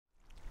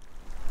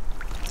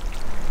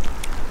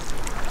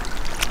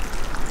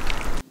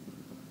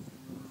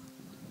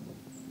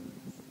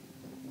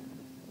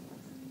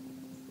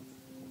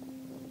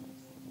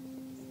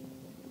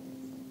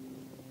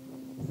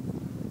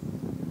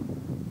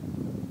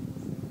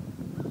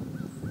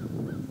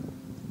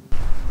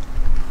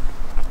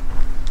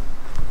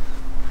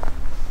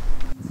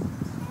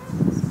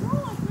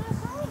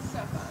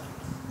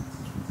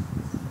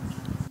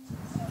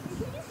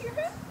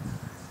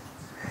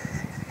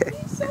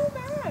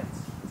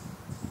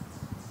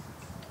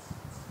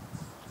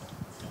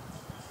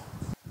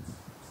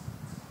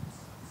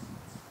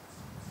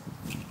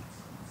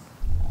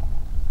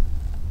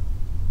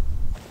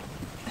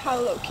How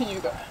low can you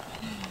go?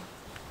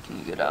 Can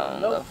you go down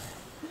low?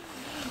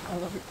 How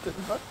low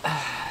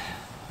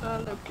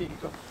can you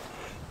go?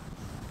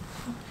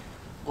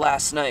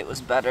 Last night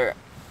was better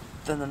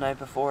than the night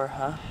before,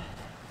 huh?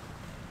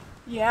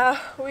 Yeah,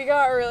 we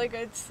got really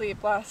good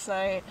sleep last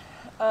night.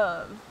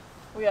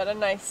 We had a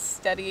nice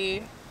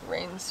steady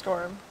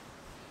rainstorm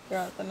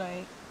throughout the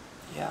night.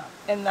 Yeah.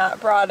 And that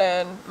brought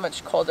in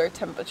much colder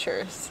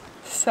temperatures.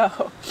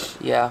 So.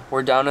 Yeah,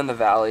 we're down in the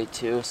valley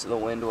too, so the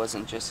wind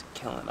wasn't just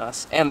killing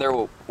us. And there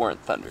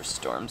weren't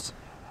thunderstorms.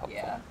 Helpful.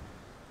 Yeah.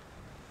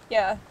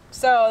 Yeah,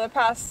 so the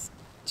past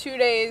 2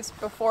 days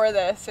before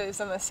this, it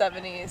was in the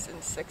 70s and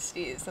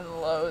 60s, and the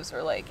lows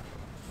were like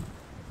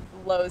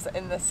lows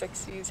in the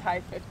 60s,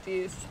 high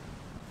 50s.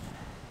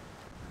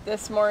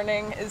 This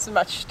morning is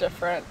much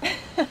different.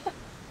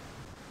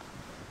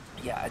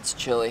 Yeah, it's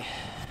chilly.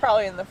 It's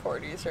probably in the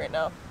 40s right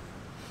now.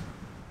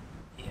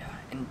 Yeah,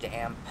 and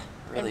damp.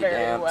 Really and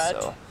very damp,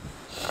 wet. so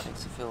it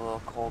makes it feel a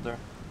little colder.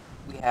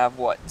 We have,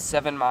 what,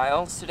 7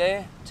 miles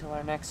today till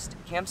our next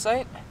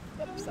campsite?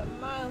 Yep,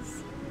 7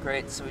 miles.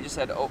 Great, so we just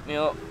had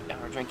oatmeal,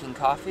 and we're drinking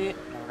coffee, and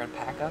we're gonna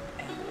pack up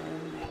and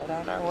head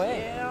on our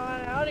way. Get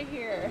on out of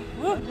here.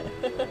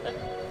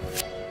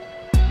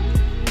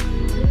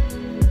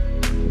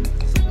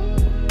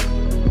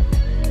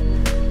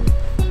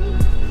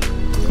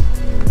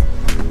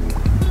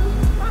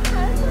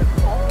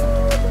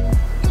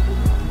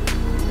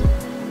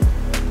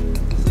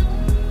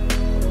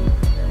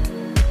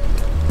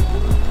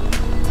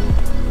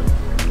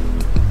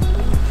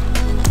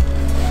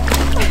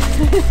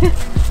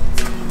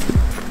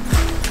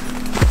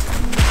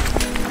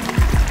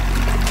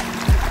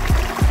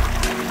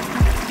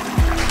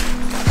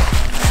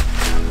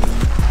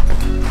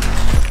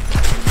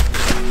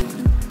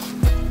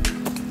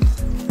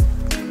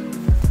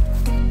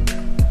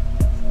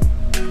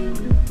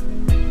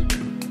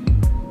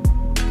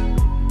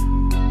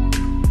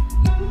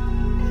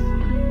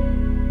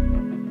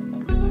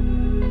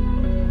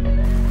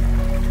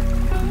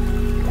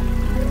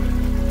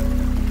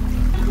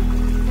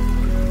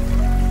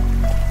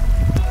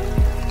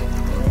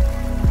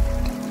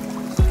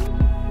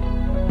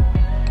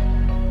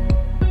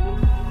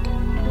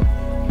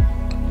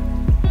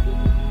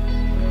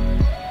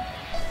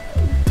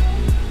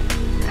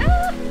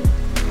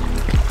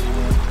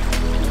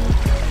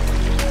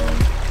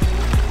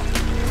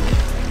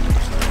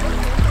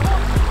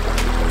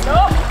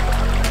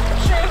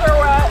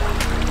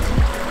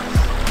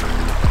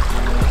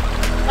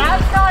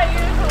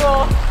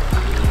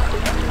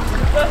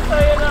 Just so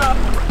you know.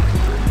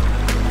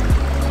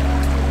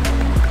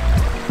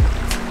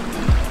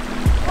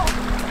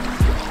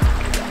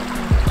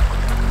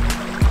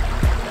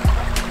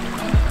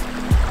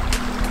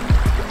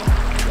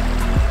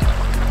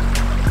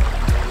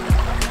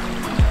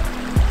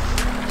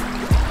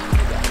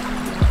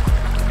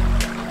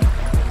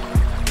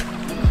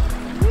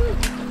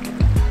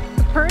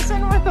 The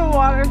person with the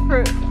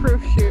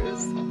waterproof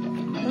shoes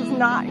has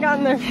not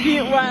gotten their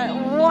feet wet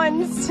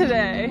once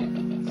today.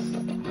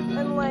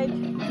 And like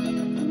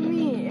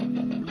me.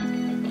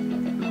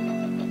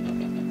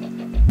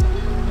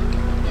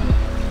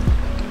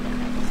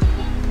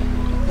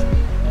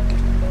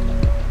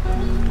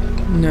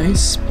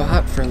 Nice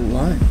spot for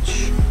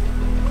lunch.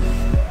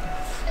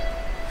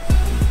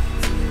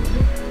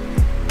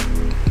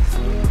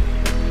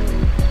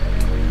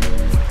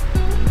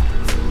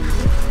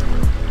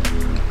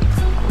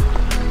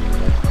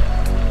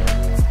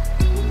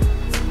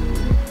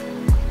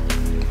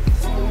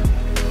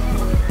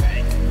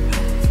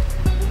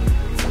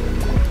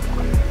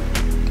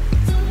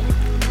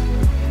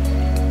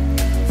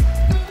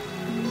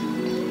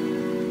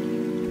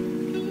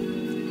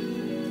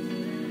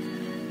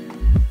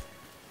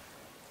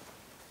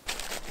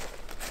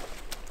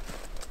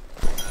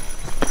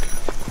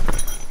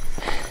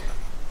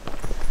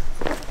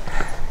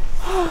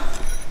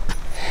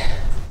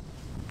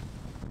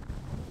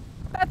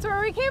 That's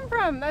where we came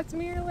from. That's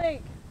Mirror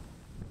Lake,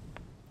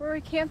 where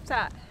we camped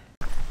at.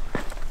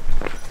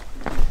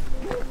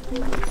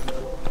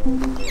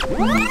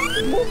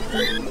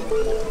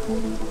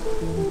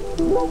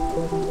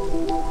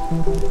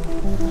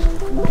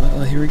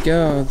 Well, here we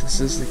go. This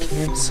is the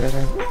camp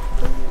setup.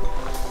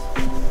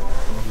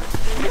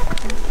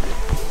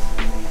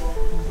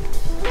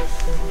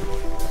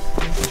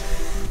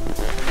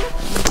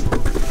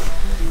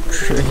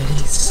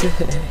 Pretty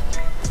sick.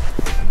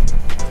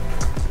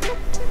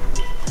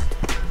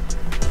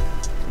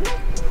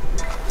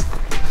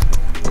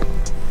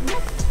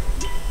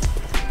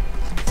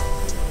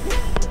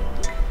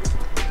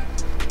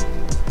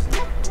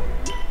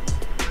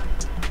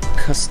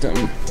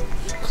 Custom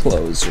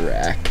clothes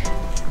rack.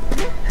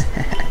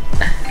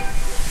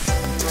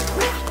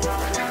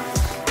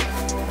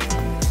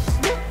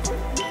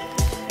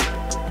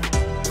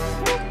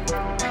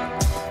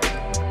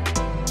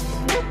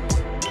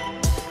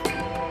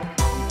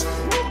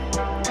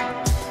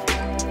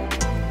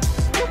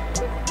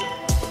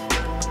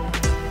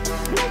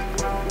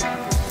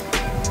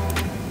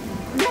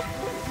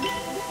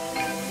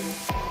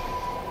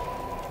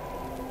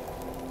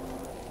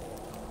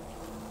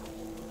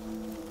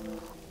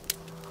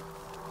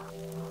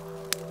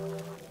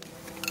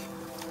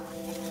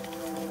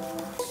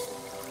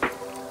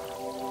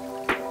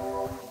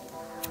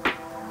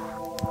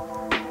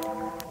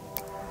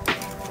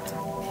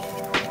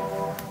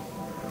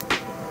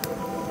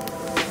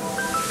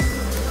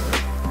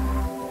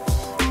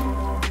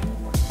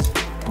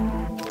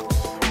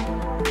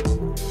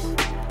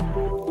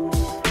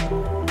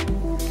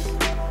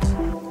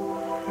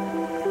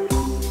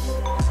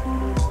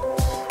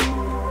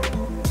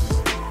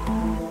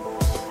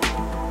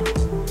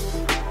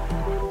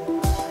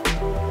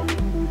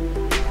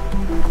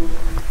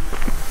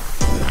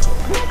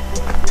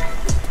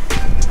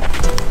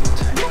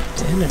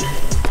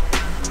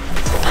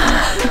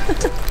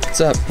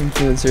 What's up,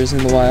 influencers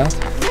in the wild?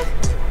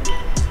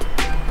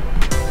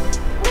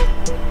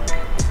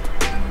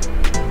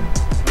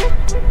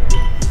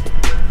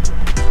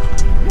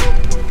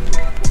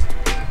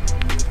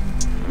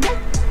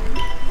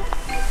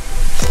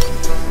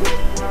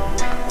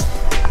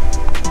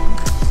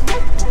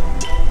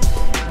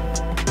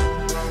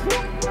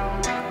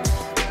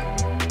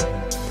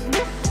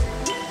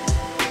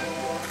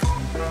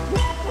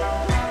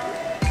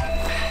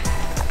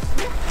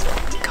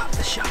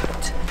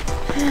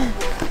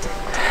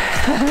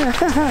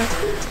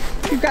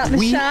 You got the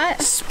shot?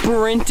 We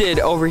sprinted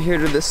over here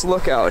to this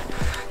lookout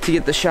to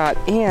get the shot,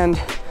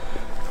 and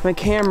my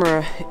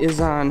camera is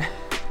on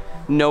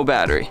no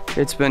battery.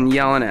 It's been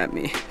yelling at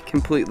me,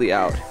 completely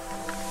out,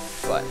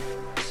 but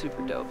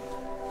super dope.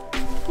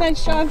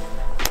 Nice job.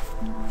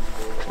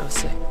 That was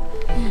sick.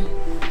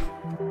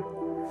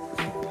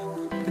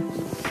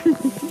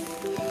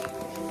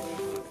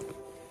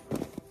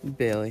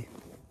 Bailey,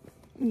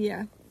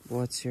 Yeah.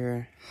 what's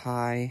your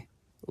high,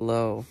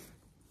 low,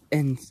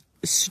 and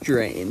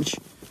strange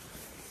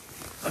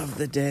of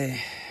the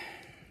day?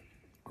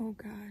 Oh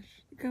gosh.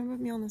 You're gonna put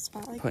me on the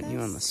spot like Putting this?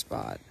 you on the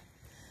spot.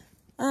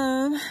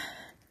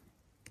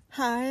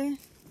 High.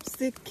 It's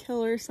the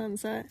killer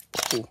sunset.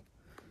 Cool.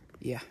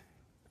 Yeah.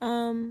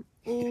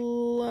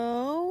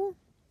 Low.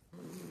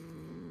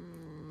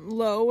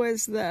 Low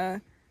was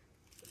the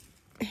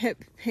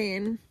hip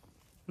pain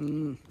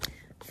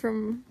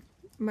from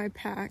my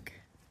pack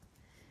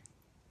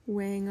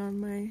weighing on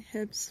my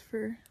hips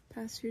for the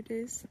past few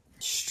days.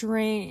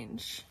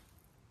 Strange.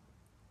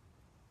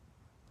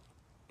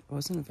 It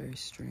wasn't a very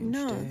strange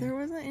No, day. there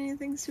wasn't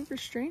anything super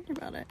strange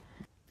about it.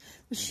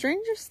 The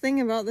strangest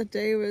thing about the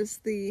day was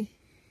the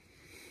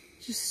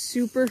just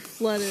super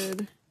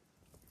flooded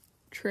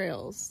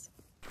trails.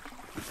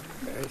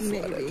 Very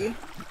flooded. Maybe.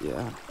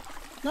 Yeah.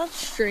 Not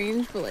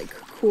strange, but like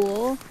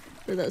cool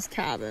for those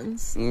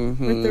cabins with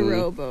the Mhm.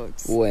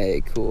 rowboats.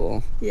 Way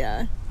cool.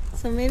 Yeah.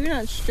 So maybe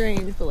not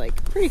strange, but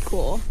like pretty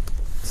cool.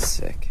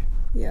 Sick.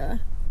 Yeah.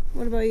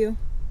 What about you?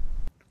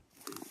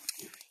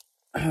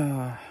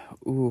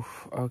 Ooh,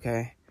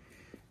 okay.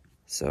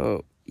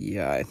 So,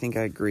 yeah, I think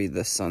I agree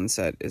the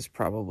sunset is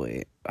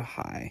probably a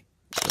high,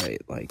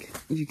 right? Like,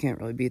 you can't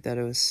really beat that.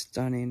 It was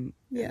stunning.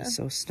 Yeah. It was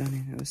so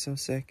stunning. It was so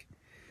sick.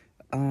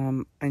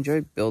 I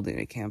enjoyed building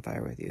a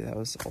campfire with you. That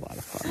was a lot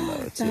of fun,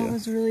 though, too. That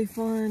was really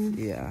fun.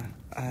 Yeah,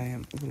 I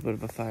am a little bit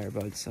of a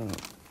firebug, so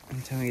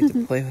anytime I get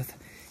to play with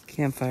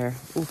campfire,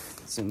 oof,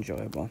 it's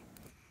enjoyable.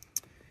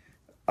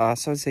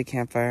 So I'd say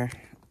campfire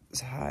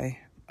is high.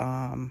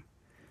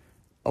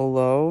 A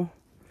low,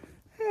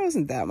 it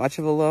wasn't that much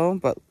of a low,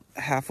 but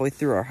halfway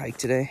through our hike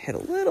today, hit a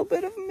little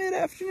bit of a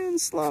mid-afternoon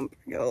slump.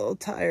 Got a little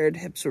tired,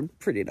 hips were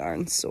pretty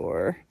darn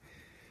sore.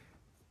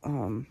 I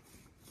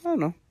don't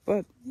know,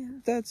 but Yeah.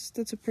 that's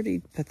a pretty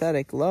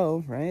pathetic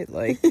low, right?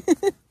 Like,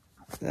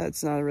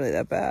 that's not really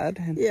that bad.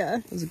 And Yeah.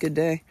 it was a good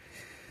day.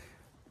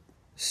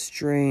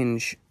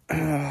 Strange.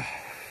 I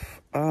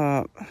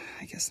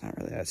guess not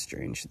really that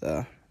strange.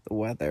 The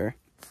weather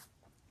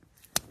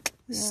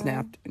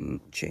snapped and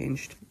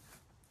changed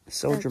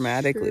so That's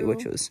dramatically, true.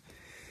 which was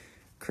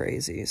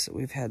crazy. So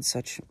we've had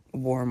such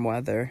warm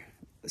weather,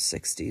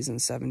 60s and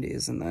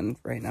 70s, and then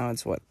right now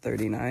it's what,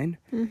 39?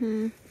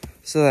 Mm-hmm.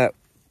 So that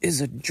is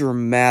a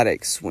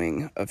dramatic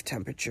swing of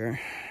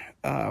temperature,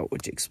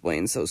 which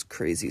explains those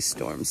crazy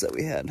storms that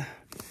we had.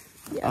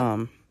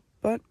 Yeah.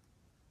 But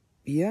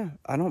yeah,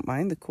 I don't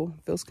mind the cool.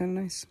 Feels kind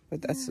of nice,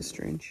 but that's so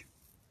strange.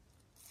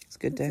 It's a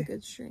good It's day. a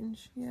good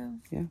strange. Yeah.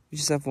 Yeah, we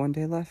just have one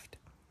day left.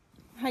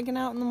 Hiking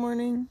out in the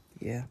morning.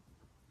 Yeah,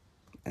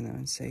 and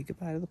then say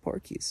goodbye to the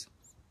Porkies.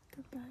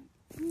 Goodbye.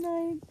 Good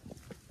night.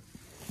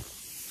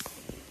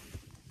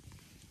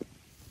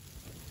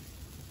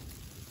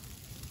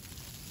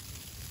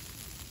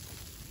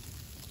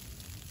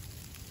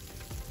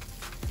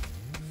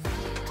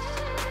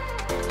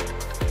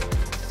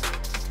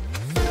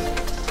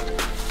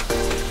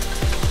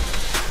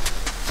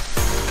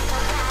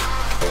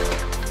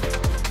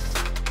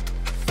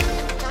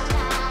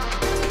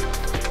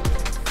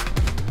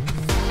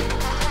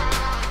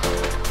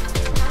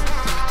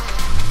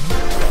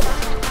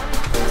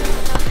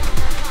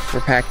 We're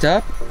packed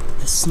up.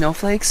 The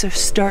snowflakes are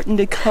starting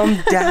to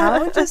come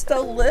down just a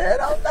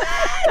little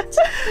bit.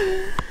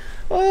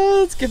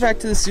 Well, let's get back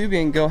to the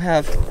Subi and go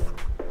have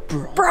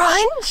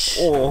Brunch?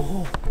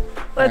 Oh.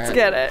 Let's All right.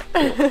 get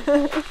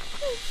it.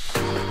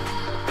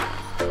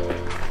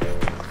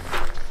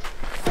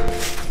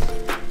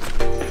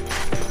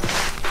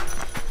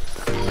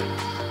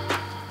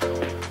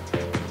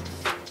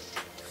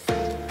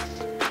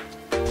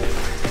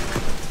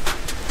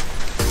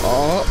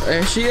 Oh,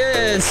 there she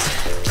is.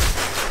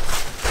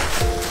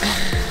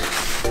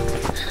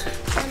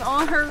 In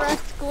all her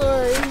wrecked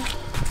glory.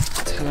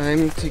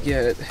 Time to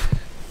get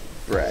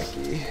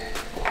Bracky.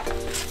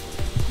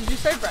 Did you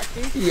say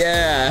Brecky?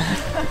 Yeah.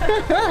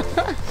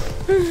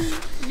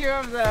 You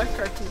have the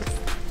cookies.